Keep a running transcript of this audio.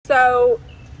So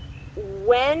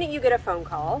when you get a phone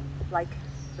call, like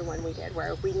the one we did,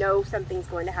 where we know something's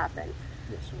going to happen,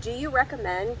 Yes. do you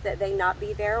recommend that they not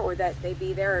be there or that they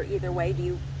be there, or either way? Do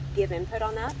you give input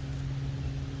on that?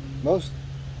 Most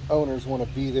owners want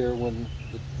to be there when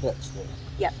the vet's there.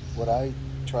 Yep. What I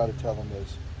try to tell them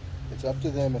is, it's up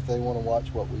to them if they want to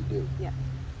watch what we do. Yep.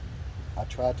 I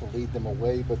try to lead them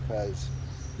away because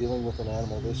dealing with an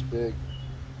animal this big,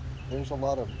 there's a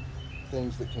lot of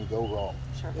things that can go wrong.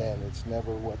 Sure. And it's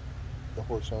never what the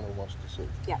horse owner wants to see.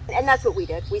 Yeah, and that's what we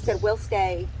did. We said, we'll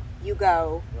stay, you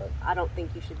go. Right. I don't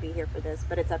think you should be here for this,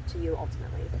 but it's up to you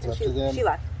ultimately. It's and up to them. She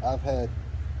left. I've had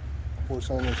horse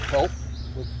owners help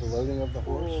with the loading of the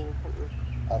horse.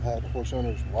 Mm-hmm. I've had horse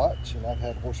owners watch, and I've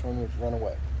had horse owners run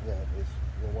away.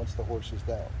 Once the horse is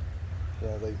down,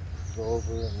 they go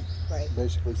over and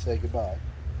basically say goodbye.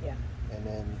 Yeah. And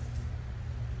then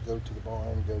go to the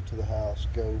barn, go to the house,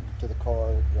 go to the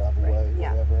car, drive away,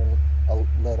 whatever, and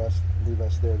leave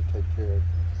us there to take care of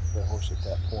the horse at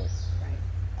that point.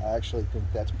 Right. I actually think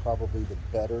that's probably the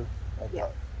better of the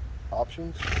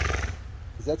options,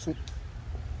 because that's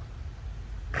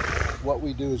what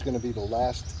we do is going to be the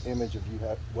last image of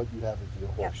what you have of your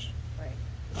horse. Right.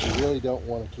 You really don't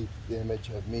want to keep the image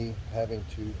of me having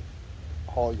to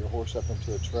haul your horse up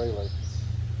into a trailer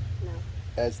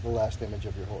as the last image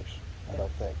of your horse. I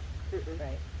don't think.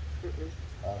 Right.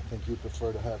 I think you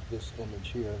prefer to have this image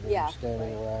here of you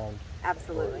standing around.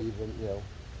 Absolutely. Or even,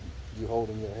 you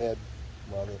holding your head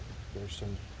while there's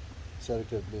some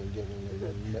sedative being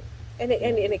given. And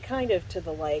it kind of, to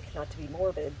the not to be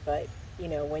morbid, but,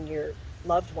 when your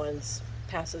loved ones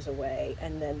passes away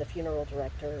and then the funeral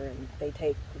director and they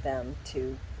take them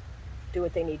to do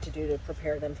what they need to do to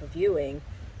prepare them for viewing,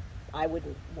 I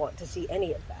wouldn't want to see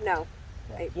any of that. No.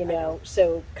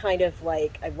 So kind of I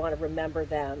want to remember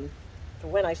them for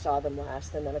when I saw them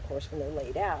last, and then of course when they're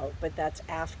laid out, but that's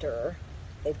after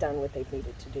they've done what they've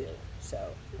needed to do.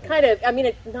 So kind of,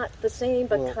 it's not the same,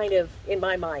 but kind of in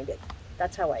my mind,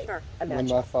 that's how I imagine. When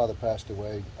my father passed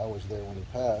away, I was there when he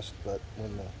passed, but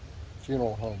when the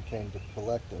funeral home came to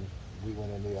collect him, we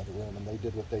went in the other room and they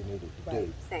did what they needed to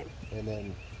do. Same. And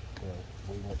then,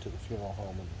 we went to the funeral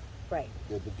home and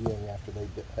did the viewing after they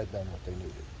had done what they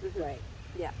needed. Mm-hmm. Right.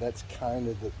 Yeah. That's kind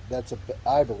of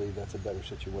I believe that's a better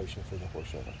situation for the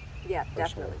horse owner. Yeah,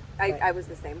 definitely. I was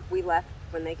the same. We left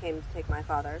when they came to take my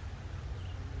father.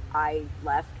 I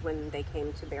left when they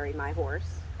came to bury my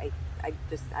horse.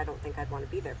 I don't think I'd want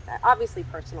to be there for that. Obviously,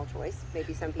 personal choice.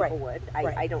 Maybe some people would.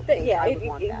 I don't think I would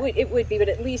want that. It would be, but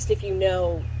at least if you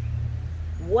know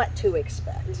what to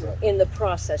expect in the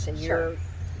process and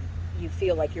you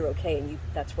feel like you're okay and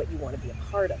that's what you want to be a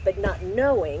part of. But not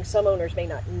knowing, some owners may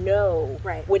not know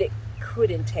what it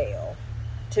could entail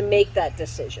to make that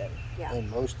decision. Yeah. And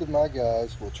most of my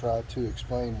guys will try to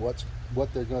explain what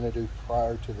they're going to do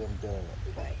prior to them doing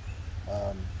it. Right.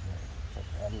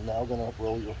 I'm now going to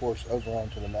roll your horse over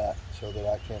onto the mat so that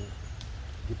I can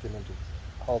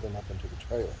haul them up into the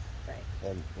trailer. Right.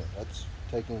 And that's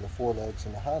taking the forelegs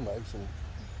and the hind legs and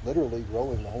literally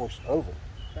rolling the horse over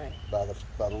by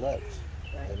the legs.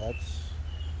 Right. And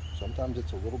sometimes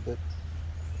it's a little bit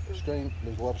strain.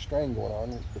 There's a lot of strain going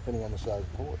on depending on the size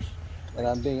of the horse. And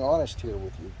I'm being honest here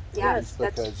with you. Yes,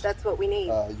 because that's what we need.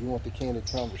 You want the candid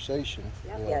conversation.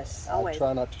 Yes, I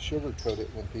try not to sugarcoat it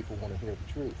when people want to hear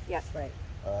the truth. Yes. Right.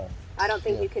 I don't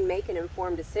think you can make an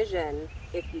informed decision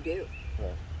if you do.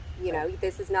 Right.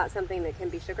 This is not something that can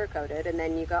be sugarcoated, and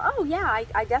then you go, oh yeah,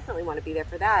 I definitely want to be there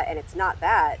for that, and it's not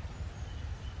that,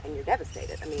 and you're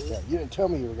devastated. You didn't tell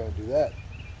me you were going to do that.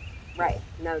 Right.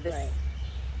 No,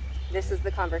 this is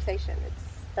the conversation.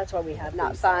 That's why we have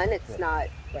not fun. It's not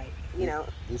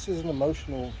This is an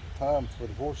emotional time for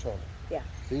the horse owner. Yeah.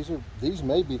 These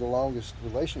may be the longest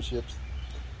relationships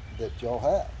that y'all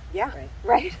have. Yeah.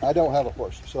 Right. I don't have a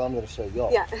horse, so I'm going to say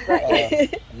y'all. Yeah.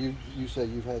 Right. You say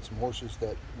you've had some horses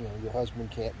that your husband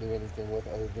can't do anything with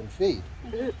other than feed.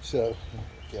 Mm-hmm. So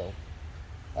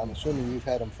I'm assuming you've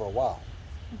had them for a while.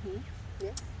 Mm-hmm.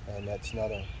 Yeah. And that's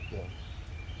not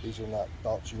these are not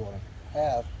thoughts you want to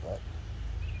have, but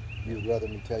you'd rather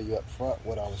me tell you up front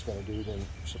what I was going to do than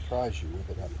surprise you with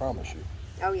it. I promise you.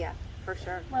 Oh yeah, for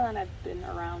sure. Well, and I've been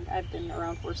around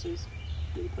horses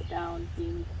being put down,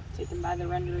 being taken by the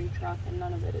rendering truck, and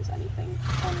none of it is anything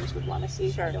owners would want to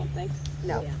see. Sure. I don't think.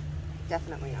 No,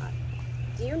 definitely not.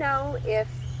 Do you know if,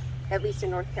 at least in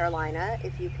North Carolina,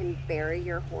 if you can bury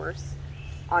your horse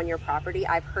on your property?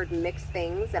 I've heard mixed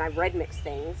things, and I've read mixed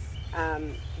things.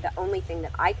 The only thing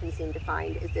that I can seem to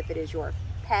find is if it is your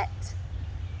pet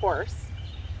horse,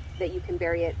 that you can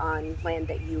bury it on land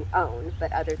that you own,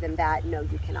 but other than that, no,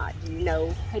 you cannot. Do you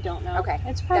know? I don't know. Okay,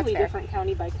 It's probably that's fair. different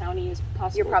county by county is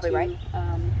possible. You're probably too. right.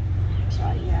 So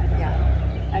I don't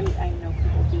know. I know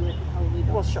people do it and probably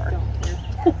don't. Well, sure. Don't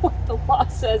care what the law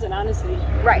says, and honestly,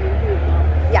 Right. who would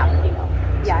know? Yeah. You know.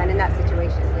 Yeah, and in that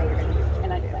situation, yeah, you're going to do what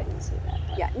And I you do. didn't say that.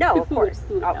 But Yeah, no, of who course.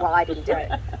 would know? Well, I didn't do it.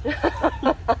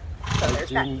 So I there's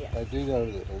do, that. Yeah. I do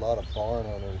know that a lot of barn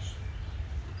owners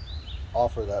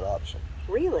offer that option,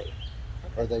 Really?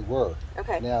 or they were.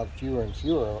 Okay. Now fewer and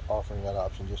fewer are offering that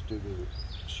option just due to the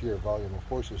sheer volume of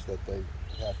horses that they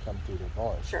have come through their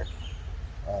barns. Sure.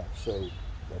 So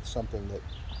that's something that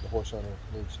the horse owner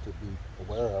needs to be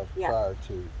aware of Yeah. prior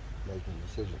to making a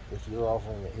decision. If you're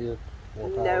offering it here, more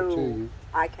power No, to you.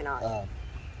 I cannot.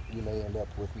 You may end up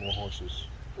with more horses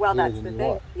Well, here that's than the you thing.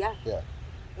 want. Yeah. Yeah.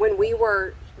 When we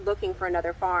were looking for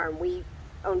another farm, we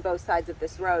owned both sides of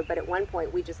this road, but at one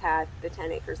point we just had the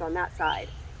 10 acres on that side.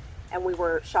 And we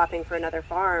were shopping for another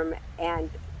farm and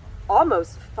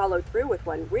almost followed through with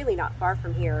one really not far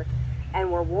from here.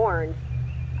 And were warned,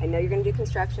 I know you're going to do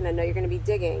construction, I know you're going to be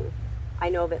digging. I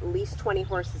know of at least 20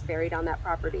 horses buried on that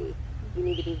property. You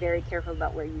need to be very careful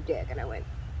about where you dig. And I went,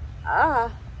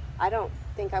 I don't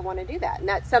think I want to do that. And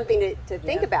that's something to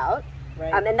think Yeah. about.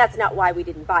 Right. And that's not why we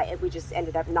didn't buy it. We just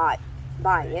ended up not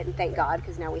buying it. And thank God,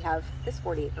 because now we have this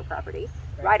 40-acre property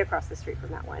right across the street from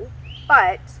that one.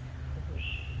 But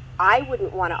I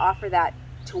wouldn't want to offer that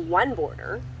to one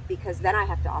boarder, because then I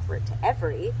have to offer it to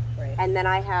every. Right. And then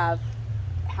I have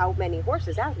how many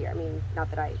horses out here? I mean, not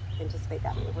that I anticipate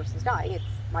that many horses dying. It's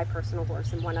my personal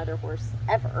horse and one other horse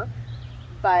ever.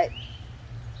 But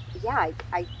yeah,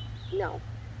 no,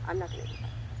 I'm not going to do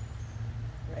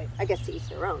that. Right. I guess to each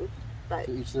their own. But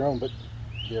To each their own, but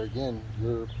there again,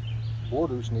 your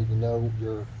boarders need to know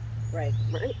your Right.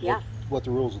 right, yeah, what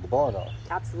the rules of the barn are.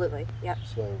 absolutely, yep.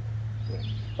 So,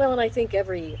 Well, and I think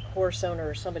every horse owner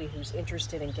or somebody who's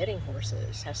interested in getting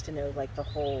horses has to know like the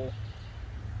whole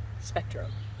spectrum.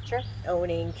 Sure.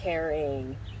 Owning,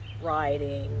 caring,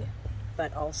 riding,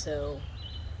 but also,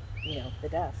 the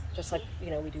death. Just like,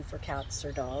 we do for cats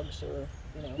or dogs or,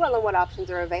 Well, and what options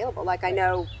are available? Like, I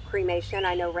know cremation,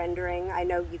 I know rendering, I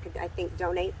know you could, I think,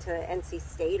 donate to NC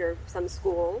State or some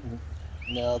school.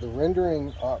 now the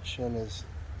rendering option is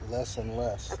less and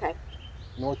less. Okay,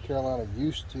 North Carolina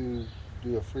used to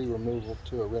do a free removal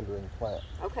to a rendering plant.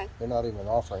 okay, They're not even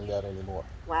offering that anymore.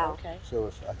 wow. Okay.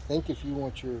 So if you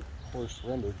want your horse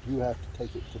rendered, you have to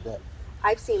take it to them.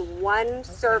 I've seen one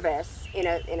service in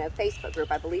a Facebook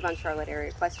group, I believe on Charlotte area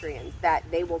equestrians, that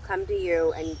they will come to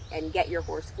you and get your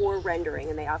horse for rendering,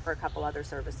 and they offer a couple other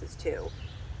services too.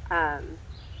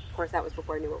 Of course, that was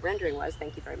before I knew what rendering was.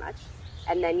 Thank you very much.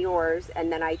 And then yours,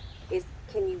 and then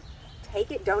can you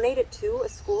take it, donate it to a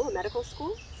school, a medical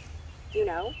school? Do you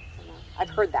know? I've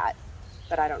heard that,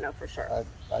 but I don't know for sure.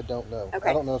 I don't know. Okay.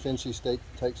 I don't know if NC State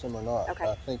takes them or not. Okay.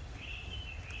 I think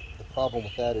the problem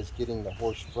with that is getting the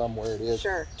horse from where it is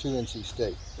Sure. to NC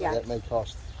State. Yeah. That may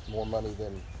cost more money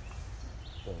than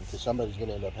because somebody's going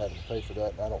to end up having to pay for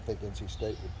that. And I don't think NC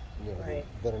State would, Right.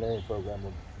 the veterinarian program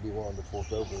would be willing to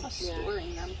fork over. Plus Yeah.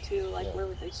 storing them too. Like, Yeah. where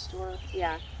would they store?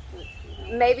 Yeah. it,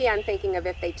 Maybe I'm thinking of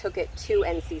if they took it to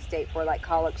NC State for like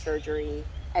colic surgery,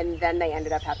 and then they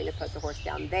ended up having to put the horse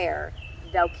down there.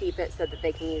 They'll keep it so that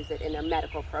they can use it in their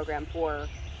medical program for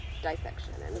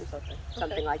dissection and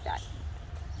something like that.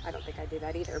 I don't think I do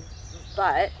that either.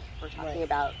 But we're talking Right.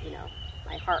 about,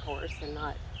 my heart horse and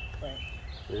not. Right.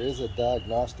 There is a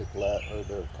diagnostic lab, or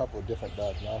there are a couple of different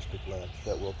diagnostic labs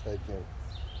that will take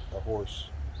a horse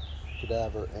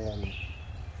cadaver and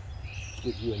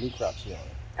give you a necropsy on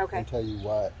it Okay. and tell you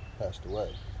why it passed away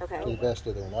to the Okay. best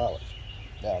of their knowledge.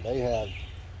 Now, they have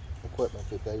equipment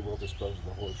that they will dispose of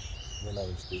the horse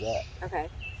remains through that. Okay.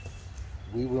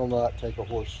 We will not take a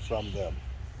horse from them.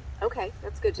 Okay.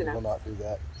 That's good to We will know. not do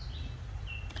that.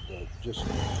 It just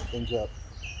ends up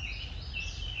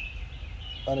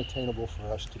unattainable for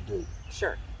us to do.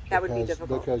 Sure. That would be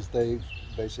difficult. Because they've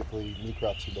basically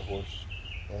necropsied the horse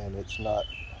and it's not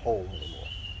whole anymore.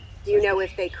 Do you know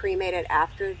if they cremate it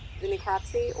after the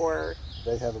necropsy or?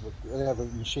 They have a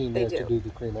machine They there to do. do the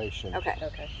cremation. Okay.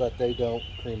 Okay. But they don't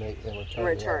cremate and return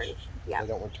the Return, ashes. yeah. They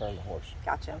don't return the horse.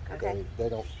 Gotcha. Okay. They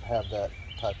don't have that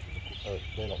type of,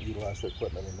 they don't utilize their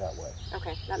equipment in that way.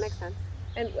 Okay. That makes sense.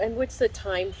 And what's the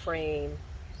time frame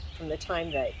from the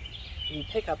time that you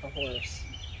pick up a horse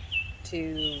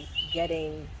to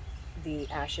getting the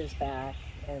ashes back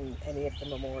and any of the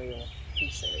memorial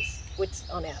pieces? What's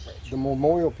on average? The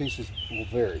memorial pieces will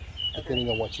vary depending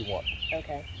on what you want.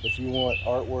 Okay. If you want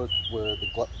artwork where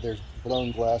there's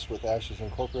blown glass with ashes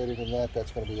incorporated in that,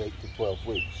 that's going to be 8 to 12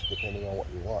 weeks, depending on what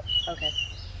you want. Okay.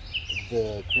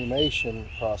 the cremation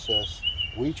process,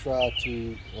 we try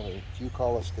to, if you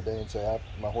call us today and say,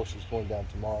 my horse is going down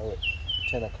tomorrow at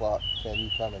 10 o'clock, can you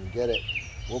come and get it?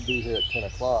 We'll be here at 10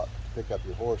 o'clock to pick up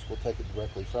your horse. We'll take it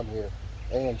directly from here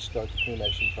and start the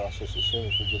cremation process as soon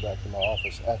as we go back to my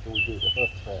office after we do the hoof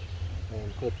print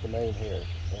and clip the mane hair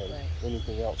and Right.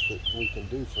 anything else that we can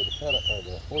do for the pet or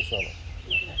the horse owner.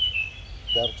 Okay.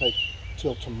 That'll take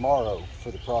till tomorrow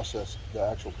for the process, the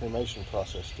actual cremation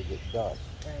process to get done.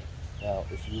 Right. Now,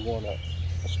 if you want a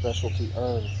specialty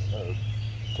urn or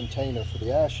container for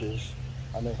the ashes,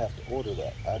 I may have to order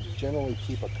that. I generally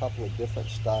keep a couple of different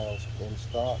styles in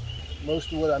stock.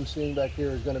 Most of what I'm seeing back here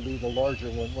is going to be the larger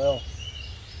one. Well,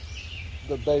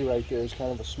 the bay right there is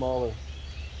kind of a smaller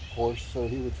horse, so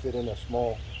he would fit in a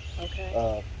small,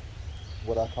 Okay.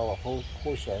 what I call a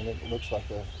horse urn. It looks like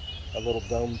a little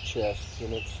dome chest,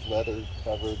 and it's leather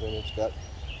covered, and it's got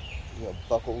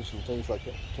buckles and things like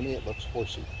that. To me, it looks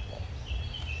horsey.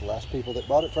 The last people that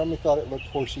bought it from me thought it looked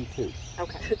horsey too.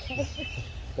 Okay. Okay.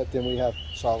 But then we have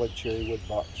solid cherry wood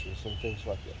boxes and things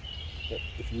like that. But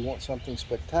if you want something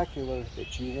spectacular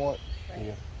that you want,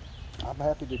 Right. I'm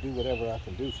happy to do whatever I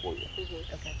can do for you.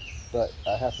 Hmm. Okay. But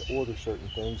I have to order certain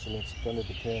things, and it's going to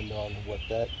depend on what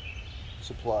that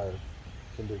supplier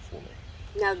can do for me.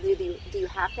 Now, do you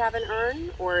have to have an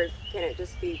urn, or can it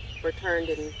just be returned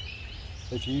in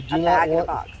If you a do not bag in a want,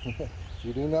 box? if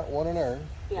you do not want an urn,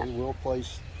 Yeah.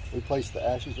 we place the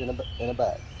ashes in a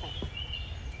bag, Okay.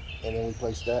 and then we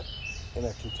place that in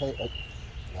a container,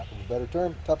 lack of a better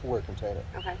term, Tupperware container,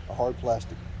 Okay. a hard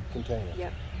plastic container,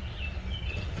 Yep.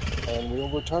 and we'll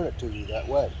return it to you that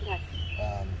way. Okay.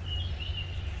 And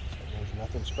there's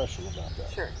nothing special about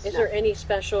that. Sure. Is No. there any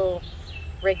special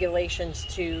regulations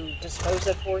to dispose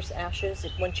of horse ashes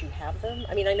once you have them?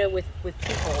 I mean, I know with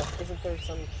people, isn't there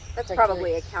some? That's criteria?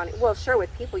 probably accounting. Well, sure,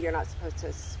 with people, you're not supposed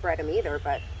to spread them either,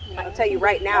 but Yeah, I'll I tell you think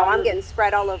right now, I'm water- getting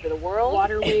spread all over the world.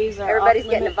 Waterways are Everybody's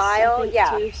off getting a limits, I vial, think,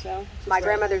 yeah. Too, so My just-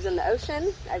 grandmother's in the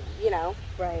ocean.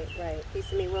 Right. Right.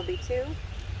 Piece of me will be too.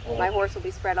 Well, My horse will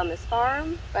be spread on this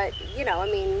farm, but I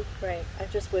mean, Right. I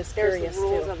just was there's curious the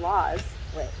rules too. and laws,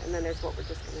 Right. and then there's what we're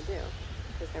just going to do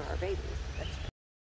because they're our babies. That's